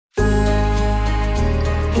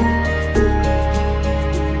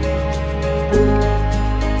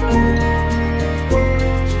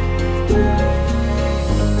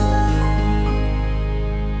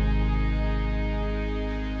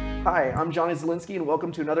I'm Johnny Zielinski, and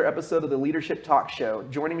welcome to another episode of the Leadership Talk Show.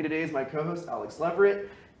 Joining me today is my co-host, Alex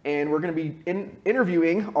Leverett, and we're going to be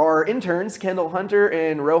interviewing our interns, Kendall Hunter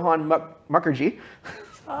and Rohan Mukherjee.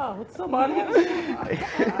 Oh, what's up, audience?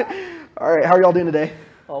 All right, how are y'all doing today?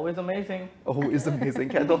 Always amazing. Always amazing,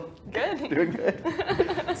 Kendall. Good. Doing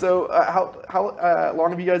good. So how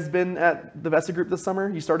long have you guys been at the Vesta Group this summer?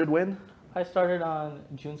 You started when? I started on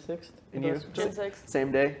June 6th. And you? June 6th.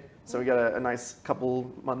 Same day? So we got a nice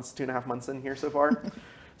couple months, 2.5 months in here so far.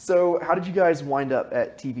 So how did you guys wind up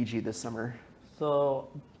at TVG this summer? So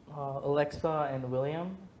Alexa and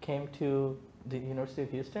William came to the University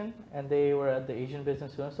of Houston, and they were at the Asian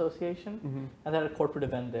Business Student Association, and they had a corporate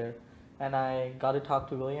event there. And I got to talk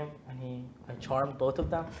to William, and I charmed both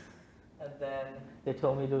of them. And then they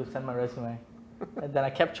told me to send my resume. And then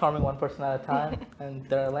I kept charming one person at a time, and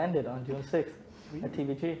there I landed on June 6th at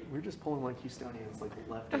TVG. We're just pulling like Houstonians, like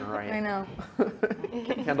left and right. I know.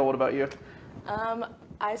 Kendall, what about you?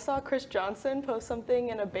 I saw Chris Johnson post something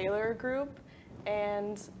in a Baylor group,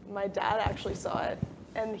 and my dad actually saw it,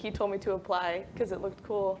 and he told me to apply because it looked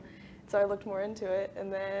cool. So I looked more into it,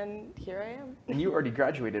 and then here I am. And you already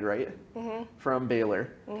graduated, right? From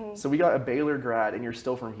Baylor. So we got a Baylor grad, and you're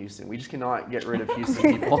still from Houston. We just cannot get rid of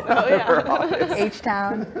Houston people. Oh, yeah.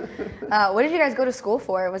 H-Town. What did you guys go to school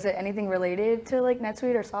for? Was it anything related to like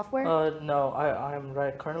NetSuite or software? No, I'm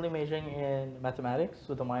currently majoring in mathematics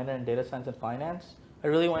with a minor in data science and finance. I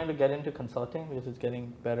really wanted to get into consulting because it's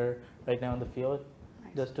getting better right now in the field,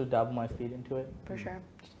 just to dabble my feet into it. For sure.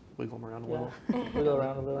 Wiggle them around a little. Wiggle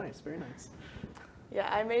around a little. Nice, very nice.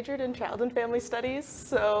 Yeah, I majored in child and family studies,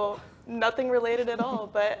 so nothing related at all,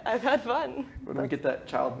 but I've had fun. When we get that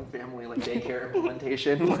child and family like daycare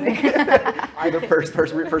implementation, the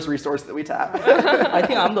first resource that we tap. I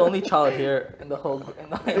think I'm the only child here in the whole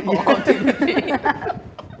TVG.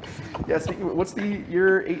 Yeah, what's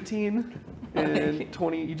you're 18 and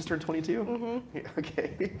 20, you just turned 22? Yeah,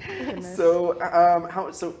 okay. Goodness. So,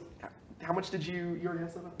 how much did you already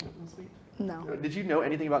have that about NetSuite? No. Did you know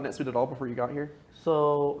anything about NetSuite at all before you got here?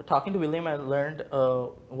 So talking to William, I learned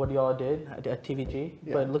what y'all did at TVG.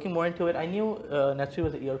 Yeah. But looking more into it, I knew NetSuite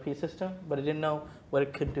was an ERP system, but I didn't know what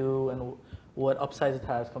it could do and what upsides it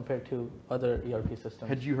has compared to other ERP systems.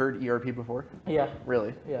 Had you heard ERP before? Yeah.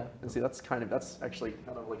 Really? Yeah. And see, that's actually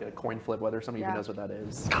kind of like a coin flip whether somebody even knows what that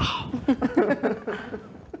is.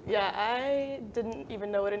 Yeah, I didn't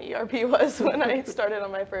even know what an ERP was when I started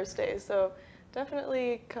on my first day, so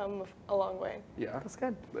definitely come a long way. Yeah. That's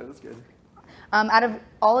good. That is good. Out of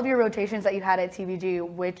all of your rotations that you had at TVG,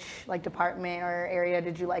 which like department or area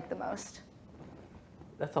did you like the most?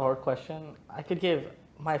 That's a hard question. I could give,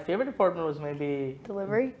 my favorite department was maybe...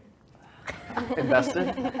 Delivery?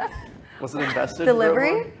 Invested? Was it invested?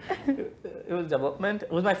 Delivery? It was development.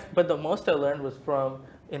 It was but the most I learned was from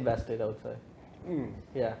invested, I would say.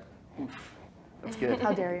 Yeah. Oof. That's good.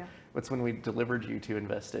 How dare you? That's when we delivered you to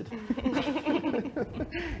invested.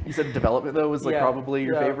 You said development though was probably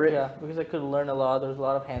your favorite? Yeah, because I could learn a lot. There was a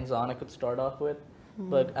lot of hands-on I could start off with.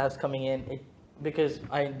 But as coming in, because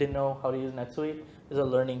I didn't know how to use NetSuite, there's a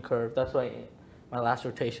learning curve. That's why my last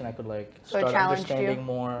rotation I could start understanding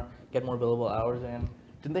more, get more billable hours in.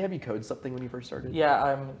 Didn't they have you code something when you first started? Yeah,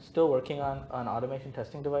 I'm still working on an automation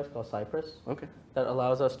testing device called Cypress. Okay. That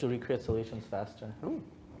allows us to recreate solutions faster. Oh,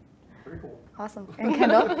 very cool. Awesome. And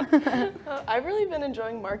Kendall? I've really been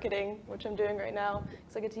enjoying marketing, which I'm doing right now,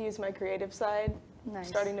 because I get to use my creative side,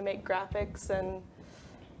 starting to make graphics and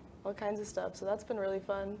all kinds of stuff, so that's been really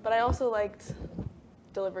fun. But I also liked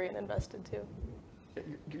delivery and invested too.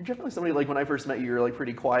 You're definitely somebody, like when I first met you, you were like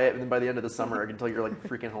pretty quiet, and then by the end of the summer, I can tell you're like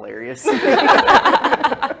freaking hilarious.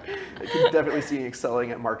 I could definitely see you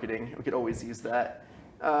excelling at marketing. We could always use that.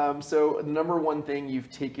 So the number one thing you've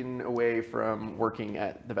taken away from working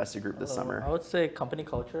at the Vesta Group this summer? I would say company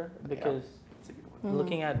culture, because That's a good one.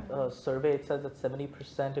 looking at a survey, it says that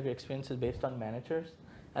 70% of your experience is based on managers.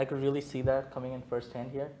 I could really see that coming in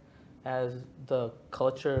firsthand here. As the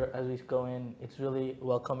culture, as we go in, it's really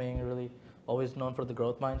welcoming, really always known for the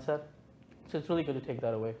growth mindset. So it's really good to take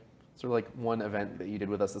that away. Is there like one event that you did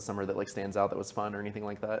with us this summer that like stands out that was fun or anything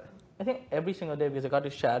like that? I think every single day, because I got to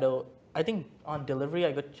shadow, I think on delivery,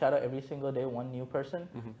 I got to shadow every single day one new person.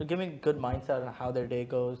 So give me a good mindset on how their day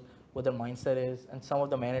goes, what their mindset is, and some of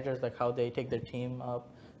the managers, like how they take their team up,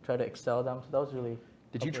 try to excel them. So that was really...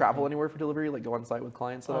 Did you travel anywhere for delivery, like go on site with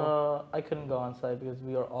clients at all? I couldn't go on site because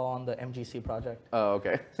we were all on the MGC project. Oh,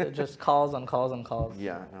 okay. So just calls on calls on calls.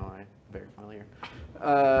 Yeah, no, I'm very familiar.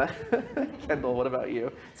 Kendall, what about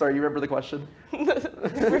you? Sorry, you remember the question? What's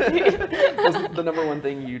the number one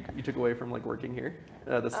thing you took away from like working here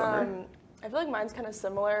this summer? I feel like mine's kind of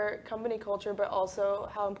similar, company culture, but also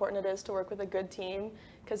how important it is to work with a good team,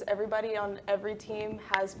 because everybody on every team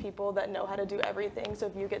has people that know how to do everything. So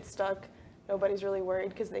if you get stuck, nobody's really worried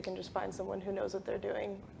because they can just find someone who knows what they're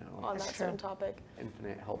doing on that certain topic.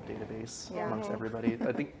 Infinite help database amongst everybody.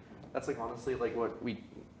 I think that's like honestly like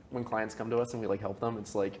when clients come to us and we like help them,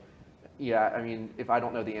 it's like, yeah, I mean, if I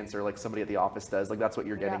don't know the answer, like somebody at the office does, like that's what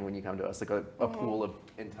you're getting when you come to us, like a pool of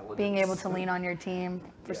intelligence. Being able to lean on your team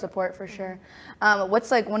for support, for sure.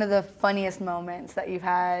 What's like one of the funniest moments that you've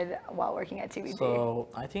had while working at TVG? So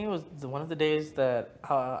I think it was one of the days that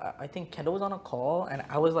I think Kendall was on a call and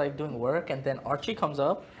I was like doing work, and then Archie comes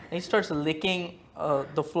up and he starts licking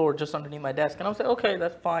the floor just underneath my desk, and I was like, okay,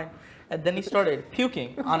 that's fine. And then he started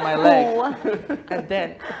puking on my leg. And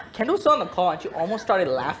then Kendall was still on the call and she almost started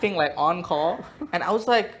laughing like on call. And I was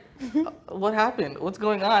like, what happened? What's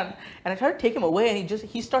going on? And I tried to take him away and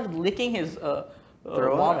he started licking his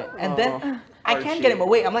vomit. And then I can't get him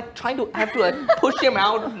away. I'm like I have to like push him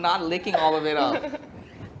out, not licking all of it up.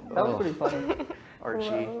 That was pretty funny.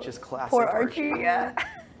 Archie, just classic. Poor Archie, yeah.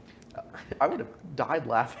 I would have died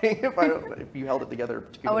laughing if you held it together.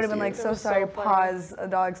 I would have been like, so sorry, pause, a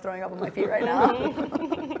dog's throwing up on my feet right now.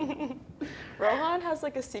 Rohan has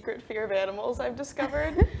like a secret fear of animals, I've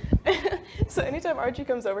discovered. So anytime Archie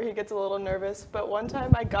comes over, he gets a little nervous. But one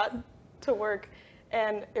time I got to work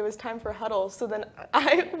and it was time for huddle. So then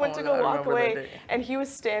I went to go walk away and he was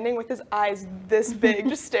standing with his eyes this big,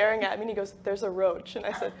 just staring at me, and he goes, there's a roach. And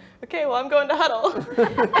I said, okay, well, I'm going to huddle.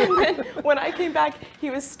 And then when I came back, he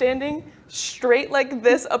was standing straight like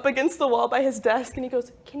this up against the wall by his desk, and he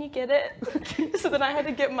goes, can you get it? So then I had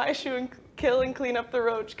to get my shoe and kill and clean up the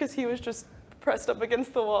roach because he was just pressed up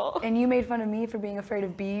against the wall. And you made fun of me for being afraid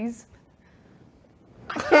of bees.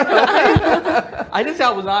 I didn't say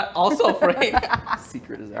I was not also afraid.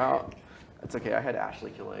 Secret is out. That's okay. I had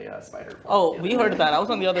Ashley kill a spider. Oh, we heard that. I was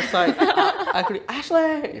on the other side. I heard,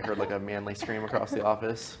 Ashley! You heard like a manly scream across the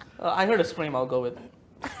office. I heard a scream. I'll go with it.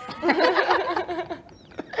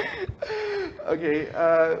 Okay,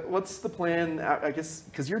 what's the plan? I guess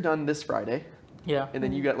because you're done this Friday. Yeah. And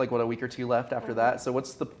then you got like what, a week or two left after that. So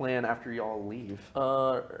what's the plan after y'all leave?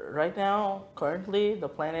 Right now, currently, the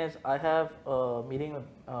plan is I have a meeting with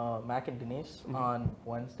Mac and Denise on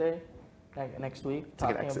Wednesday next week.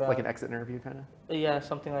 It's like an exit interview kind of? Yeah,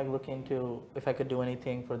 something like looking into if I could do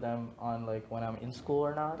anything for them on like when I'm in school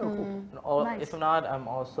or not. Oh, cool. And if not, I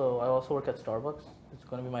also work at Starbucks. It's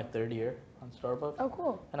going to be my 3rd year on Starbucks. Oh,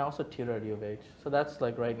 cool. And I also tutor at U of H. So that's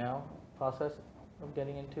like right now process of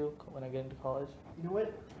getting into when I get into college. You know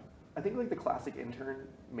what? I think like the classic intern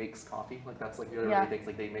makes coffee. Like that's like the other things,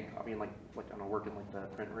 like they make coffee and like I don't know, work in like the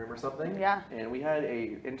print room or something. Yeah. And we had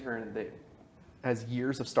a intern that has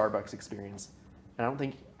years of Starbucks experience. And I don't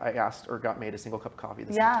think I asked or got made a single cup of coffee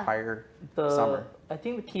this entire summer. I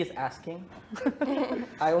think the key is asking.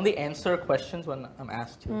 I only answer questions when I'm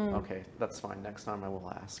asked to. Okay, that's fine. Next time I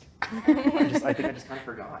will ask. I think I just kind of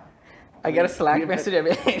forgot. I get a Slack message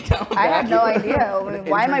every day. I had no idea.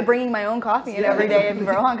 Why am I bringing my own coffee in every day if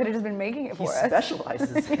Rohan could have just been making it for us? He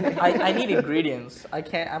specializes in it. I need ingredients.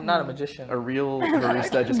 I'm not a magician. A real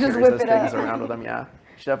barista just carries those things around with them, yeah.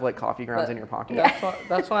 You should have like coffee grounds in your pocket.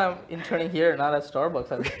 That's why I'm interning here, not at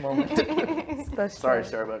Starbucks at this moment. Sorry,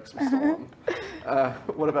 Starbucks. We stole them.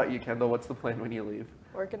 What about you, Kendall? What's the plan when you leave?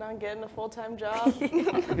 Working on getting a full-time job.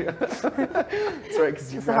 That's right,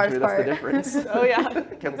 because you graduated, that's the difference. Oh yeah,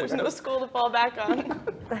 there's no school to fall back on.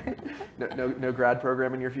 No grad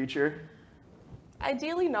program in your future?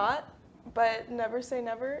 Ideally not, but never say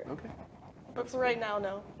never. Okay. But for right now,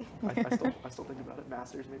 no. I still think about it.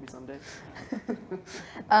 Masters maybe someday.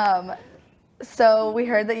 So we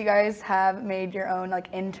heard that you guys have made your own like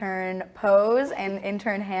intern pose and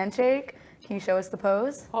intern handshake. Can you show us the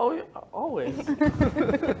pose? Oh, always. Okay.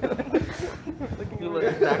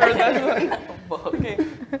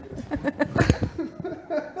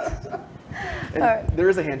 There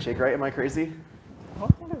is a handshake, right? Am I crazy?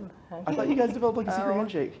 I thought you guys developed like a secret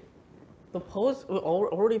handshake. The pose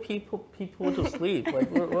already people to sleep. Like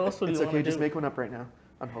what else would you want to do? It's okay. Just make one up right now.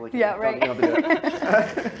 I'm totally kidding. Yeah, right.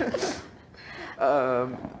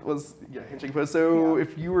 Handshake pose. So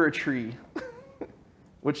if you were a tree,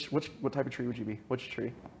 what type of tree would you be? Which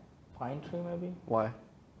tree? Pine tree, maybe. Why?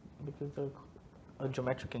 Because they're a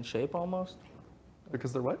geometric in shape almost.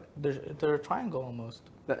 Because they're what? They're a triangle almost.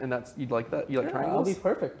 You'd like that? You like triangles? I'll be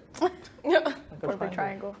perfect. Yeah. Perfect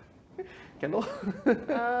triangle. Kendall?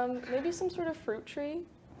 Maybe some sort of fruit tree,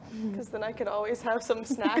 because then I could always have some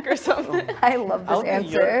snack or something. I love this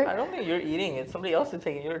answer. I don't think you're eating it. Somebody else is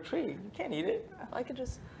taking your tree. You can't eat it. I could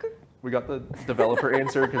just. We got the developer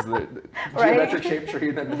answer because the Right? geometric shape tree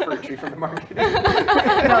and then the fruit tree from the marketing.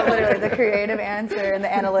 No, literally the creative answer and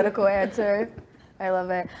the analytical answer. I love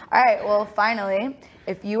it. All right, well, finally,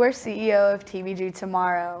 if you were CEO of TVG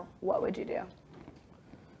tomorrow, what would you do?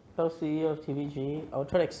 If I was CEO of TVG, I would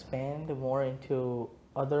try to expand more into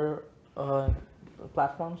other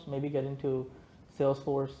platforms, maybe get into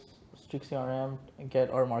Salesforce, Streak CRM, and get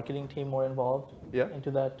our marketing team more involved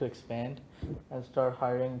into that to expand and start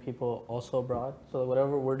hiring people also abroad. So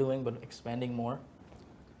whatever we're doing, but expanding more.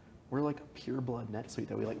 We're like a pure blood NetSuite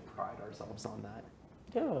that we like pride ourselves on that.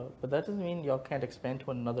 Yeah, but that doesn't mean y'all can't expand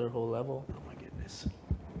to another whole level. Oh my goodness.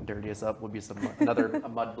 Dirty us up would be another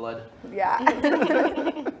mud blood. Yeah.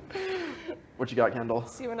 What you got, Kendall?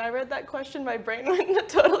 See, when I read that question, my brain went in a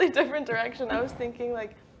totally different direction. I was thinking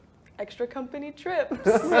like extra company trips.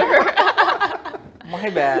 My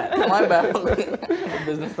bad. My bad. From a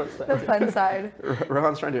business The perspective. fun side.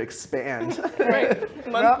 Rohan's trying to expand. Right.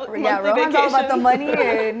 Monthly Rohan's all about the vacations. money,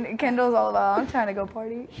 and Kendall's all about, I'm trying to go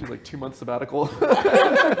party. She's like 2 months sabbatical.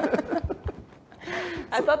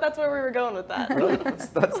 I thought that's where we were going with that. Really?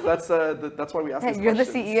 That's why we asked Hey, these you're the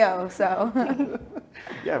questions. CEO, so.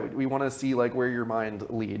 Yeah, we want to see like where your mind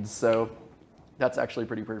leads. So that's actually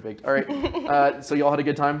pretty perfect. All right. So y'all had a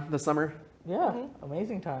good time this summer? Yeah,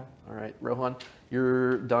 amazing time. All right, Rohan,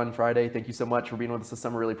 you're done Friday. Thank you so much for being with us this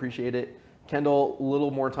summer. Really appreciate it. Kendall, a little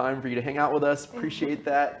more time for you to hang out with us. Appreciate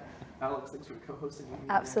that. Alex, thanks for co-hosting with me.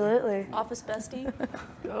 Absolutely. Office bestie.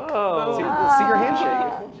 Oh, See your handshake.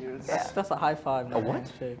 I told you. that's a high five. Not A what?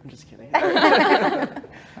 handshake. I'm just kidding.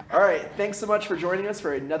 All right. Thanks so much for joining us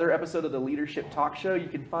for another episode of the Leadership Talk Show. You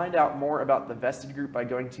can find out more about the Vested Group by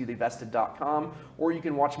going to thevested.com, or you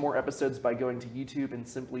can watch more episodes by going to YouTube and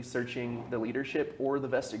simply searching The Leadership or The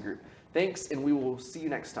Vested Group. Thanks, and we will see you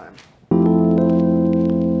next time.